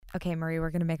Okay, Marie,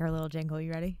 we're going to make our little jingle.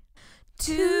 You ready?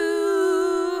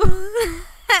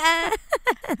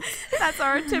 That's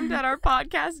our attempt at our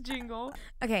podcast jingle.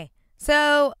 Okay,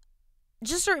 so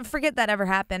just forget that ever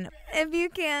happened. If you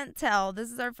can't tell,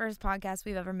 this is our first podcast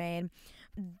we've ever made.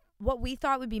 What we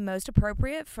thought would be most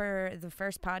appropriate for the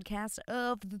first podcast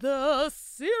of the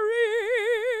series.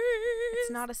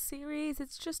 It's not a series,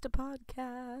 it's just a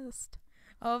podcast.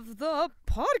 Of the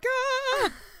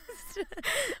podcast.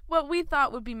 What we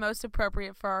thought would be most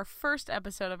appropriate for our first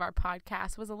episode of our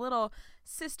podcast was a little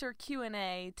sister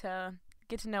Q&A to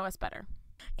get to know us better.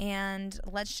 And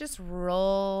let's just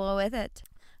roll with it.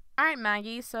 All right,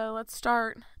 Maggie, so let's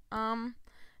start.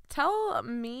 Tell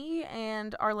me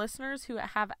and our listeners who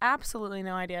have absolutely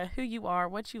no idea who you are,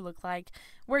 what you look like,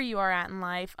 where you are at in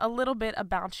life, a little bit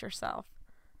about yourself.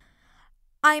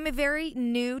 I'm a very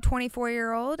new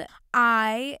 24-year-old.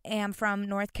 I am from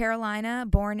North Carolina,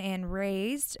 born and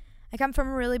raised. I come from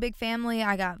a really big family.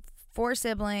 I got 4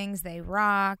 siblings. They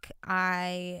rock.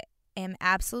 I am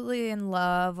absolutely in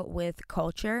love with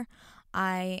culture.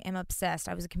 I am obsessed.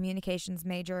 I was a communications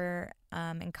major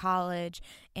in college,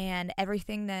 and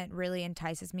everything that really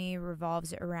entices me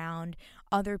revolves around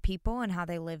other people and how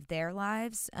they live their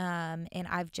lives. And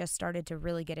I've just started to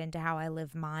really get into how I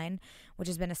live mine, which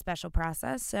has been a special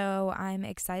process. So I'm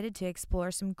excited to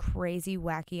explore some crazy,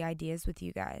 wacky ideas with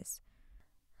you guys.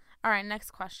 All right,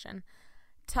 next question.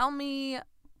 Tell me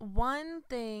one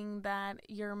thing that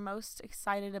you're most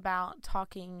excited about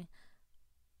talking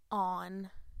on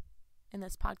in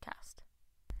this podcast.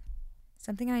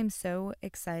 Something I'm so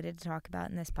excited to talk about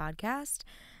in this podcast.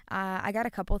 I got a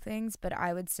couple things, but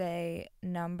I would say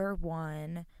number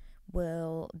 1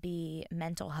 will be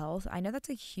mental health. I know that's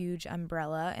a huge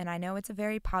umbrella, and I know it's a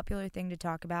very popular thing to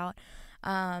talk about,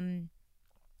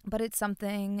 but it's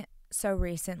something so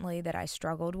recently that I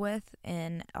struggled with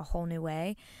in a whole new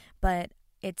way, but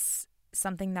it's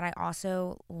something that I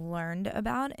also learned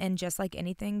about, and just like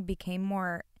anything, became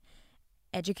more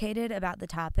educated about the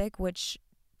topic, which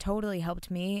totally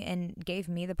helped me and gave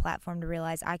me the platform to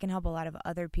realize I can help a lot of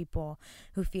other people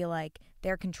who feel like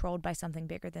they're controlled by something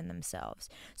bigger than themselves.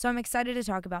 So I'm excited to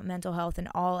talk about mental health in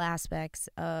all aspects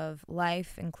of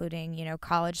life, including,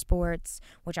 college sports,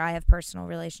 which I have personal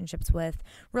relationships with,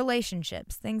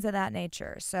 relationships, things of that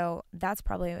nature. So that's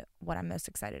probably what I'm most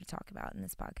excited to talk about in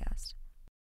this podcast.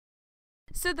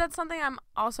 So that's something I'm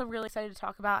also really excited to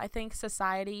talk about. I think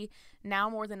society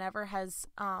now more than ever has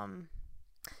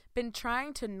been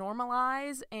trying to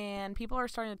normalize, and people are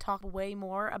starting to talk way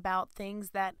more about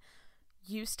things that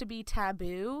used to be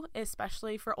taboo,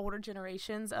 especially for older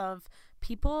generations of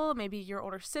people, maybe your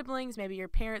older siblings, maybe your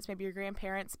parents, maybe your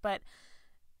grandparents. But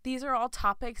these are all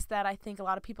topics that I think a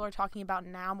lot of people are talking about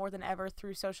now more than ever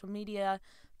through social media,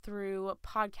 through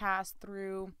podcasts,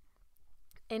 through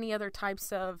any other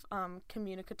types of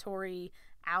communicatory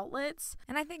outlets.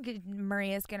 And I think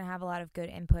Maria's going to have a lot of good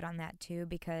input on that too,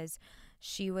 because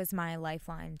she was my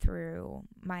lifeline through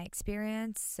my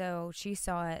experience. So she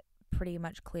saw it pretty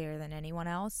much clearer than anyone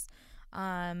else.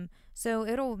 So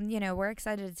it'll, we're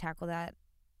excited to tackle that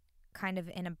kind of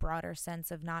in a broader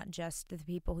sense of not just the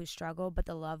people who struggle, but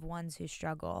the loved ones who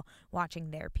struggle,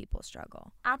 watching their people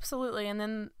struggle. Absolutely. And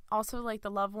then also like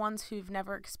the loved ones who've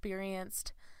never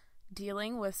experienced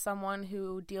dealing with someone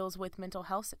who deals with mental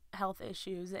health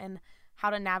issues, and how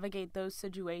to navigate those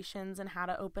situations, and how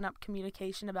to open up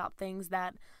communication about things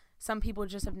that some people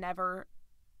just have never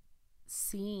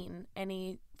seen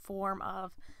any form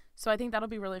of. So I think that'll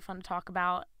be really fun to talk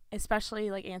about,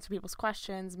 especially like answer people's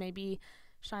questions, maybe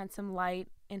shine some light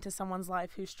into someone's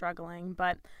life who's struggling.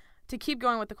 But to keep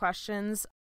going with the questions,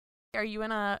 are you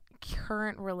in a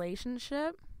current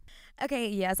relationship? Okay,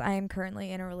 yes, I am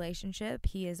currently in a relationship.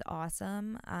 He is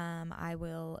awesome. I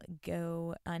will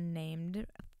go unnamed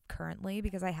currently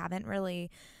because I haven't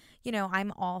really,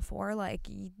 I'm all for, like,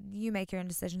 you make your own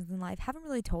decisions in life. Haven't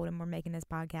really told him we're making this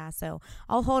podcast, so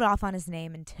I'll hold off on his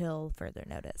name until further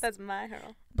notice. That's my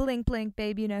girl. Blink, blink,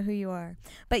 babe, you know who you are.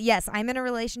 But yes, I'm in a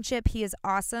relationship. He is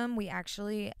awesome. We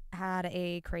actually had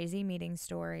a crazy meeting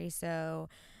story, so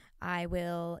I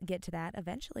will get to that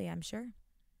eventually, I'm sure.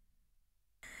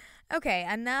 Okay,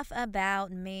 enough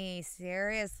about me.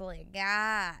 Seriously,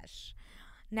 gosh.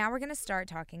 Now we're going to start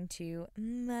talking to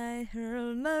my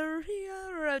girl, Maria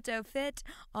RotoFit,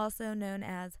 also known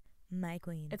as my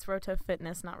queen. It's Roto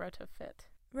Fitness, not Roto Fit.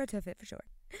 RotoFit for sure.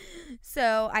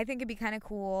 So I think it'd be kind of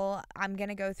cool. I'm going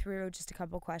to go through just a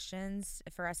couple questions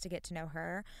for us to get to know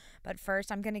her. But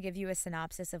first, I'm going to give you a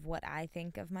synopsis of what I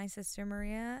think of my sister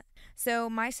Maria. So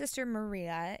my sister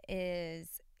Maria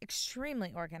is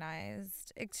extremely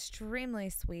organized, extremely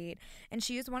sweet, and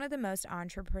she is one of the most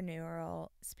entrepreneurial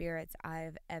spirits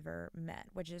I've ever met,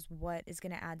 which is what is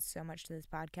going to add so much to this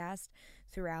podcast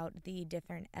throughout the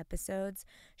different episodes.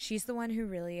 She's the one who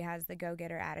really has the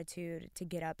go-getter attitude to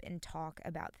get up and talk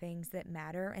about things that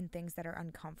matter and things that are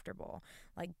uncomfortable.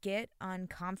 Like, get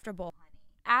uncomfortable.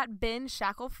 At Ben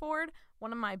Shackelford,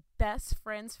 one of my best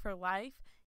friends for life,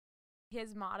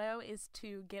 his motto is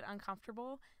to get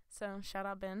uncomfortable. So shout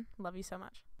out, Ben. Love you so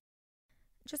much.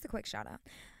 Just a quick shout out.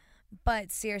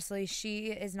 But seriously, she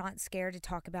is not scared to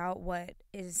talk about what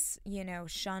is,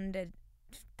 shunned at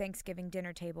Thanksgiving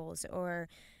dinner tables, or,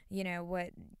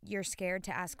 what you're scared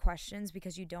to ask questions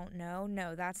because you don't know.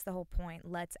 No, that's the whole point.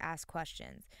 Let's ask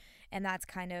questions. And that's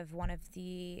kind of one of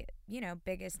the,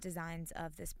 biggest designs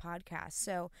of this podcast.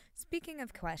 So speaking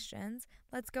of questions,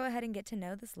 let's go ahead and get to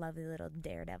know this lovely little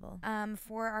daredevil.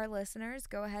 For our listeners,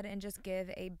 go ahead and just give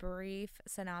a brief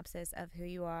synopsis of who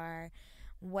you are,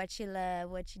 what you love,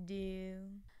 what you do.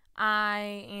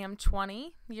 I am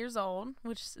 20 years old,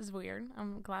 which is weird.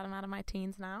 I'm glad I'm out of my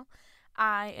teens now.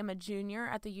 I am a junior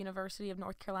at the University of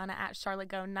North Carolina at Charlotte.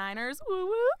 Go Niners. Woo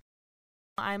woo.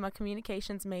 I'm a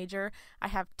communications major. I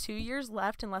have 2 years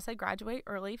left unless I graduate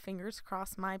early. Fingers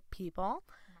crossed, my people.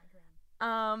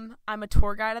 I'm a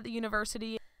tour guide at the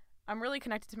university. I'm really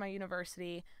connected to my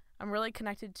university. I'm really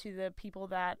connected to the people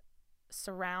that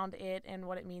surround it and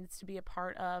what it means to be a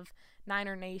part of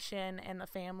Niner Nation and the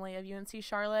family of UNC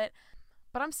Charlotte.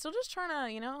 But I'm still just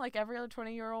trying to, like every other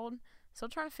 20-year-old, still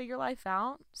trying to figure life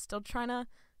out, still trying to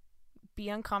be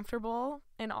uncomfortable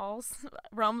in all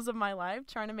realms of my life,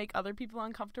 trying to make other people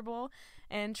uncomfortable,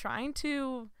 and trying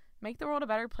to make the world a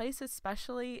better place,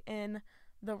 especially in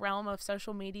the realm of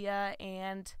social media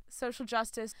and social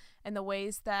justice and the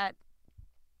ways that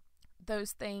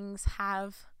those things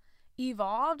have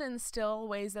evolved, and still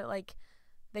ways that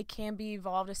they can be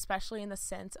evolved, especially in the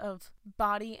sense of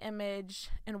body image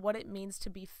and what it means to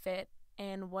be fit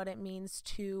and what it means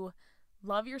to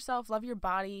love yourself, love your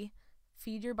body,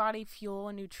 feed your body fuel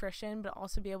and nutrition, but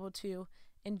also be able to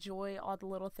enjoy all the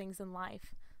little things in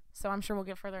life. So I'm sure we'll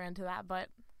get further into that, but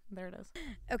there it is.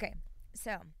 Okay,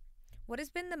 so what has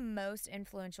been the most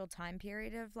influential time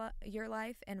period of your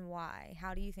life, and why?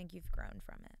 How do you think you've grown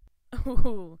from it?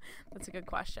 Ooh, that's a good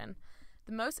question.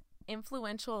 The most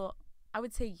influential, I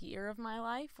would say, year of my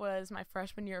life was my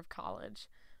freshman year of college.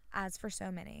 As for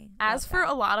so many. As for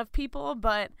a lot of people,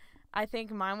 but I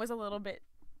think mine was a little bit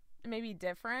maybe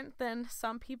different than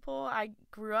some people. I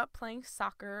grew up playing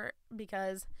soccer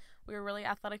because we were a really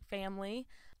athletic family.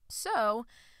 So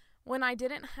when I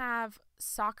didn't have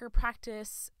soccer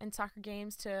practice and soccer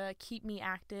games to keep me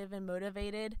active and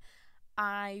motivated,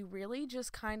 I really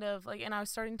just kind of and I was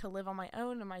starting to live on my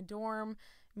own in my dorm,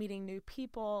 meeting new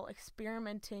people,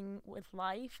 experimenting with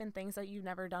life and things that you've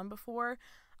never done before.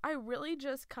 I really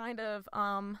just kind of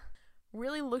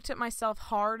really looked at myself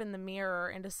hard in the mirror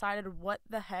and decided what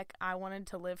the heck I wanted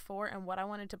to live for and what I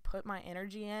wanted to put my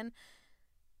energy in,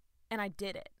 and I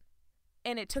did it.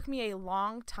 And it took me a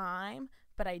long time,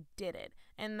 but I did it.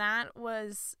 And that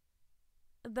was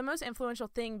the most influential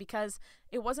thing, because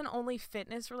it wasn't only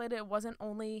fitness related, it wasn't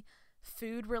only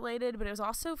food related, but it was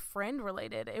also friend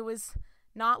related. It was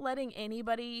not letting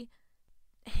anybody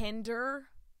hinder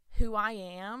who I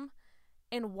am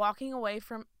and walking away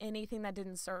from anything that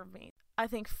didn't serve me. I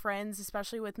think friends,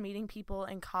 especially with meeting people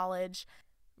in college,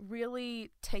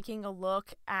 really taking a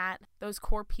look at those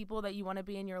core people that you want to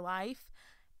be in your life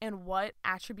and what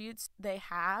attributes they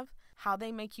have, how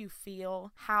they make you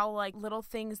feel, how little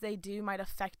things they do might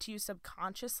affect you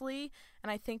subconsciously. And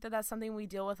I think that that's something we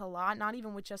deal with a lot, not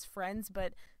even with just friends,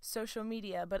 but social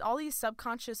media, but all these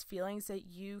subconscious feelings that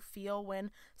you feel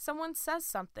when someone says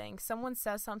something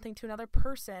to another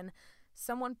person,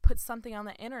 someone puts something on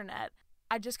the internet.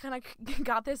 I just kind of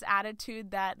got this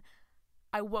attitude that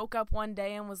I woke up one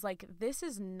day and was like, this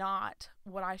is not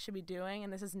what I should be doing,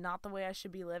 and this is not the way I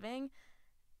should be living.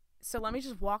 So let me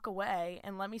just walk away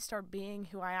and let me start being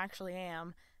who I actually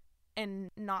am and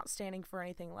not standing for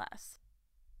anything less.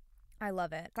 I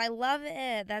love it. I love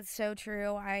it. That's so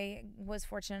true. I was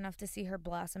fortunate enough to see her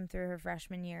blossom through her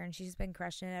freshman year, and she's been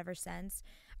crushing it ever since.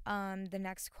 The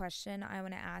next question I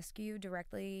want to ask you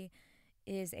directly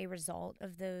is a result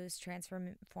of those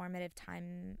transformative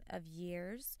time of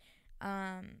years,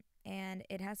 and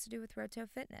it has to do with Roto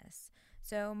Fitness.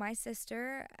 So my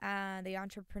sister, the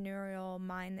entrepreneurial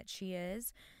mind that she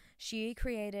is, she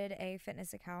created a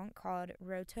fitness account called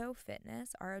Roto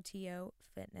Fitness, ROTO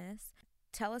Fitness.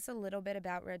 Tell us a little bit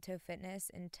about Roto Fitness,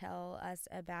 and tell us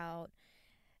about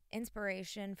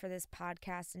inspiration for this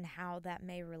podcast and how that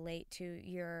may relate to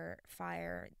your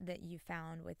fire that you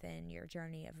found within your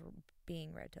journey of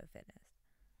being Road to Fitness.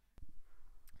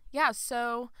 Yeah,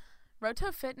 so Road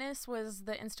to Fitness was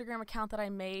the Instagram account that I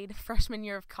made freshman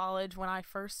year of college when I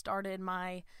first started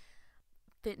my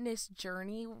fitness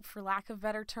journey, for lack of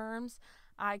better terms.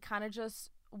 I kind of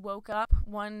just woke up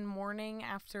one morning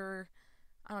after,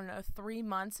 3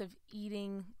 months of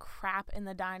eating crap in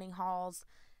the dining halls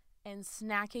and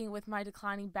snacking with my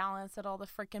declining balance at all the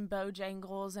freaking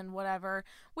Bojangles and whatever,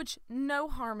 which no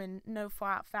harm and no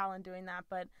foul in doing that,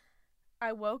 but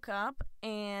I woke up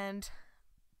and,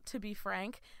 to be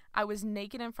frank, I was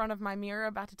naked in front of my mirror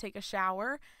about to take a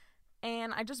shower,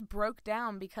 and I just broke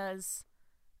down because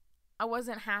I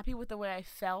wasn't happy with the way I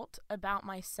felt about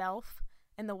myself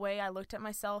and the way I looked at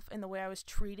myself and the way I was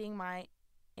treating my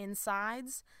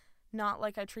insides, not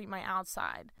like I treat my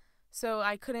outside. So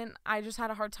I just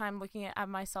had a hard time looking at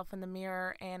myself in the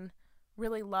mirror and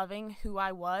really loving who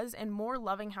I was and more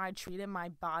loving how I treated my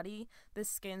body, this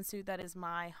skin suit that is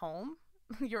my home,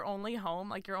 your only home,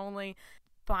 like your only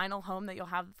final home that you'll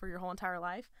have for your whole entire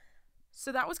life.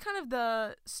 So that was kind of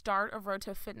the start of Road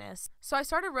to Fitness. So I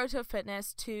started Road to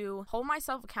Fitness to hold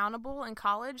myself accountable in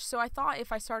college. So I thought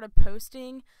if I started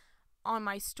posting on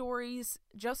my stories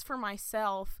just for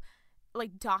myself,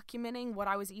 like documenting what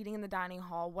I was eating in the dining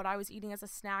hall, what I was eating as a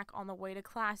snack on the way to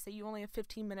class that you only have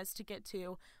 15 minutes to get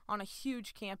to on a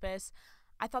huge campus,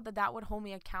 I thought that that would hold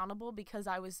me accountable because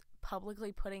I was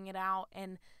publicly putting it out,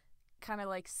 and kind of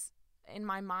like in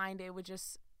my mind it would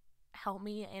just help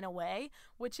me in a way,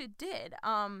 which it did.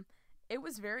 It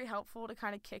was very helpful to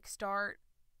kind of kickstart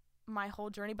my whole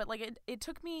journey, but like it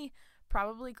took me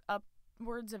probably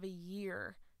upwards of a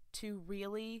year to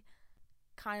really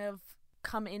kind of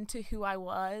come into who I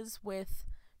was with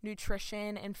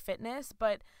nutrition and fitness.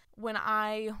 But when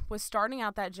I was starting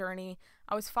out that journey,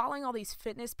 I was following all these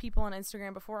fitness people on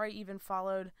Instagram before I even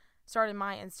started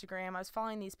my Instagram. I was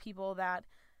following these people that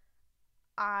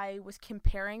I was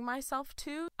comparing myself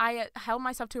to. I held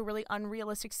myself to a really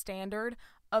unrealistic standard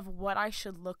of what I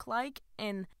should look like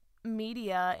in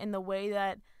media, in the way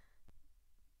that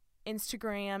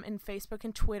Instagram and Facebook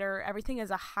and Twitter, everything is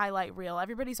a highlight reel.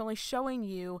 Everybody's only showing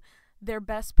you their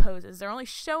best poses. They're only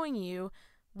showing you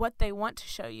what they want to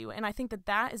show you. And I think that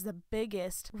that is the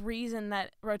biggest reason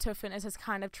that Road to Fitness has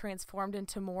kind of transformed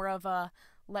into more of a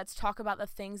let's talk about the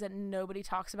things that nobody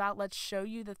talks about. Let's show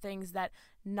you the things that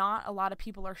not a lot of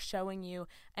people are showing you.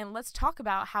 And let's talk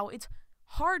about how it's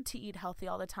hard to eat healthy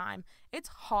all the time. It's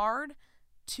hard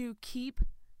to keep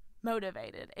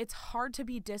motivated. It's hard to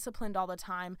be disciplined all the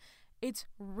time. It's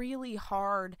really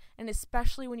hard. And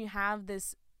especially when you have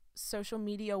this social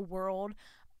media world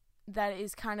that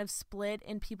is kind of split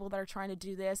in people that are trying to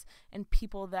do this and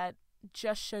people that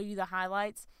just show you the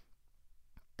highlights.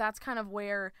 That's kind of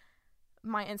where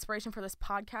my inspiration for this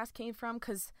podcast came from,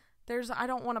 because I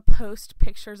don't want to post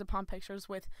pictures upon pictures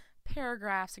with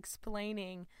paragraphs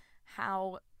explaining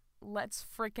how let's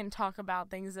freaking talk about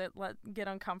things that get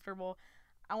uncomfortable.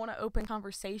 I want to open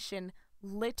conversation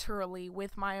literally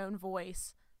with my own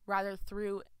voice, rather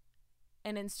through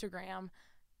an Instagram,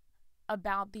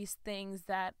 about these things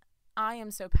that I am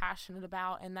so passionate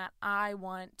about and that I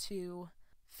want to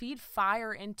feed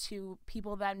fire into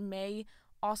people that may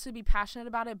also be passionate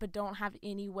about it but don't have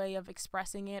any way of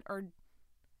expressing it, or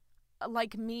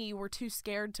like me, were too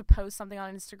scared to post something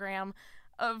on Instagram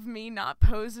of me not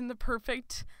posing the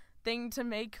perfect thing to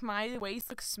make my waist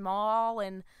look small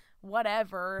and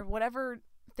whatever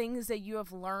things that you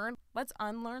have learned, let's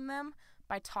unlearn them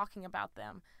by talking about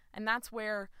them. And that's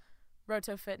where Road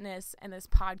to Fitness and this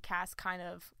podcast kind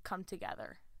of come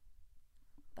together.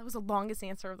 That was the longest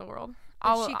answer of the world.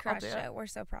 She crushed it. We're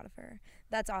so proud of her.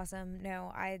 That's awesome.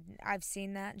 No, I've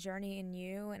seen that journey in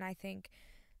you, and I think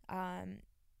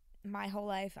my whole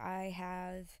life I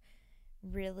have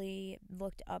really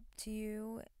looked up to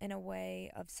you in a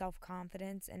way of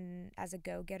self-confidence and as a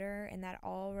go-getter, and that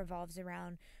all revolves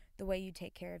around the way you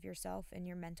take care of yourself and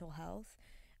your mental health.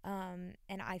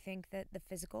 And I think that the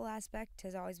physical aspect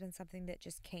has always been something that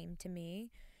just came to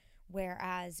me,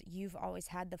 whereas you've always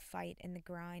had the fight and the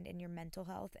grind in your mental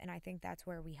health, and I think that's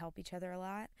where we help each other a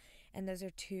lot. And those are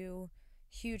two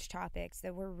huge topics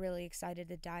that we're really excited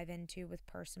to dive into with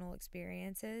personal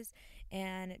experiences,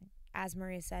 and as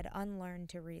Maria said, unlearn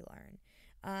to relearn.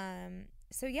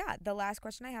 So yeah, the last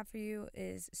question I have for you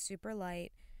is super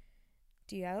light.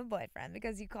 Do you have a boyfriend?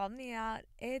 Because you called me out.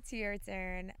 It's your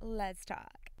turn. Let's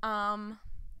talk.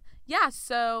 Yeah,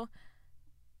 so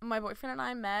my boyfriend and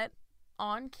I met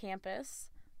on campus,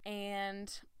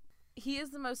 and he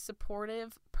is the most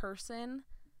supportive person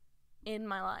in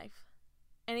my life.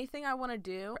 anything I want to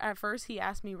do, at first he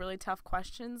asked me really tough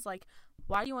questions like,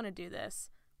 why do you want to do this?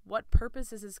 What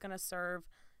purpose is this going to serve?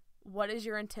 What is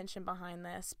your intention behind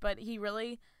this? But he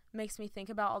really makes me think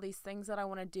about all these things that I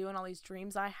want to do and all these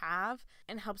dreams I have,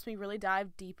 and helps me really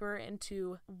dive deeper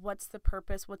into what's the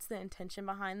purpose, what's the intention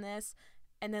behind this,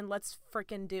 and then let's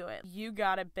freaking do it. You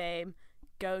got it, babe.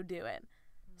 Go do it.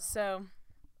 So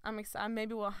I'm excited.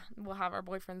 Maybe we'll have our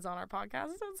boyfriends on our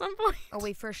podcast at some point. Oh,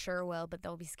 we for sure will, but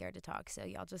they'll be scared to talk. So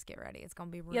y'all just get ready. It's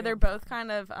gonna be real. Yeah, they're both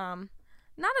kind of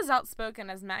not as outspoken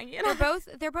as Maggie and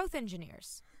They're both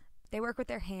engineers. They work with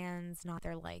their hands, not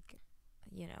their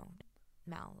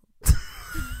mouth.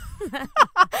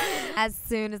 As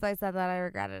soon as I said that, I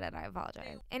regretted it. I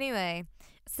apologize. Anyway,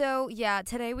 so yeah,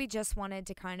 today we just wanted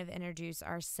to kind of introduce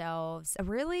ourselves.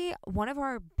 Really, one of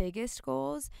our biggest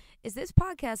goals is this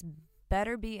podcast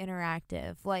better be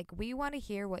interactive. Like, we want to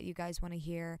hear what you guys want to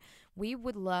hear. We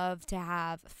would love to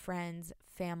have friends,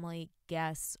 family,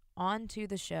 guests onto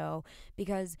the show,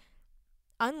 because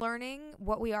unlearning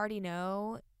what we already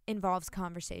know involves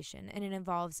conversation, and it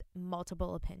involves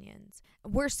multiple opinions.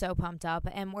 We're so pumped up,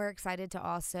 and we're excited to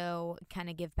also kind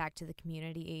of give back to the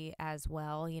community as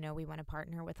well. You know, we want to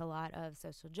partner with a lot of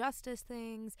social justice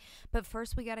things, but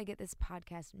first we got to get this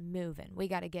podcast moving. We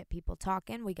got to get people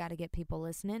talking. We got to get people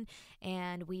listening,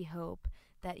 and we hope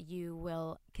that you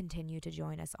will continue to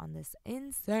join us on this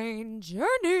insane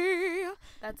journey.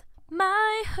 That's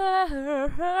my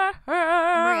heart.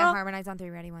 Maria, harmonize on 3.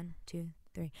 Ready? 1, 2,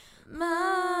 3.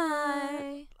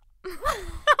 My.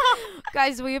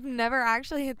 Guys, we have never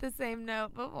actually hit the same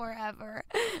note before, ever.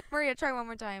 Maria, try one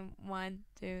more time. 1,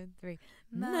 2, 3.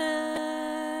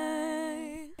 My.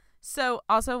 So,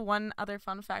 also one other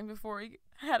fun fact before we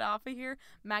head off of here.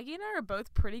 Maggie and I are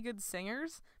both pretty good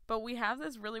singers, but we have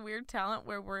this really weird talent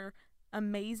where we're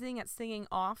amazing at singing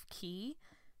off key.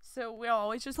 So we'll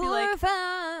always just be like,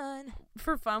 fun.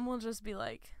 For fun, we'll just be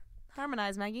like,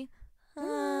 harmonize, Maggie.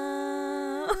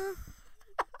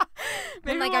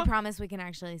 Maybe I promise we can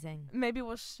actually sing. Maybe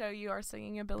we'll show you our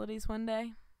singing abilities one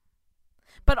day.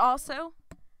 But also,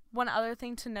 one other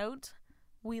thing to note,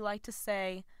 we like to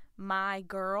say, my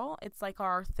girl. It's like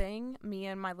our thing. Me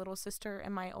and my little sister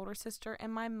and my older sister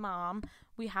and my mom,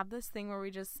 we have this thing where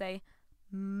we just say,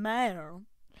 mare.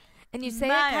 And you say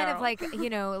it kind of like,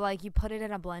 like you put it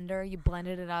in a blender, you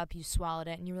blended it up, you swallowed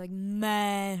it, and you were like,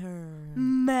 mare.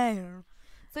 Mare.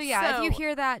 So yeah, if you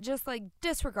hear that, just like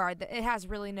disregard that. It has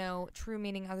really no true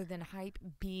meaning other than hype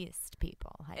beast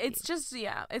people.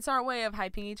 It's our way of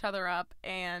hyping each other up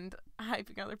and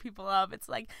hyping other people up. It's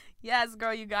like, yes,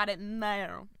 girl, you got it,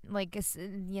 mare. Like,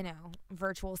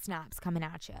 virtual snaps coming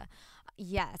at you.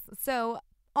 Yes. So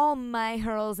all my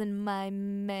girls and my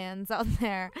mans out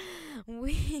there,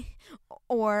 we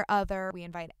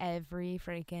invite every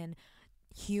freaking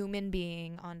human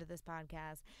being onto this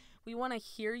podcast. We want to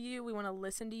hear you. We want to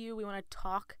listen to you. We want to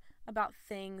talk about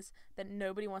things that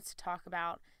nobody wants to talk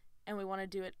about, and we want to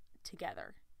do it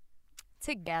together.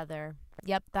 Together.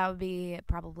 Yep, that would be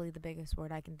probably the biggest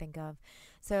word I can think of.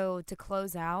 So to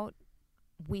close out,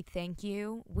 we thank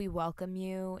you, we welcome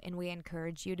you, and we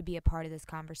encourage you to be a part of this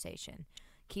conversation.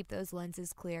 Keep those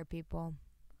lenses clear, people.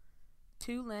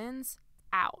 2 Lens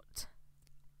out.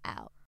 Out.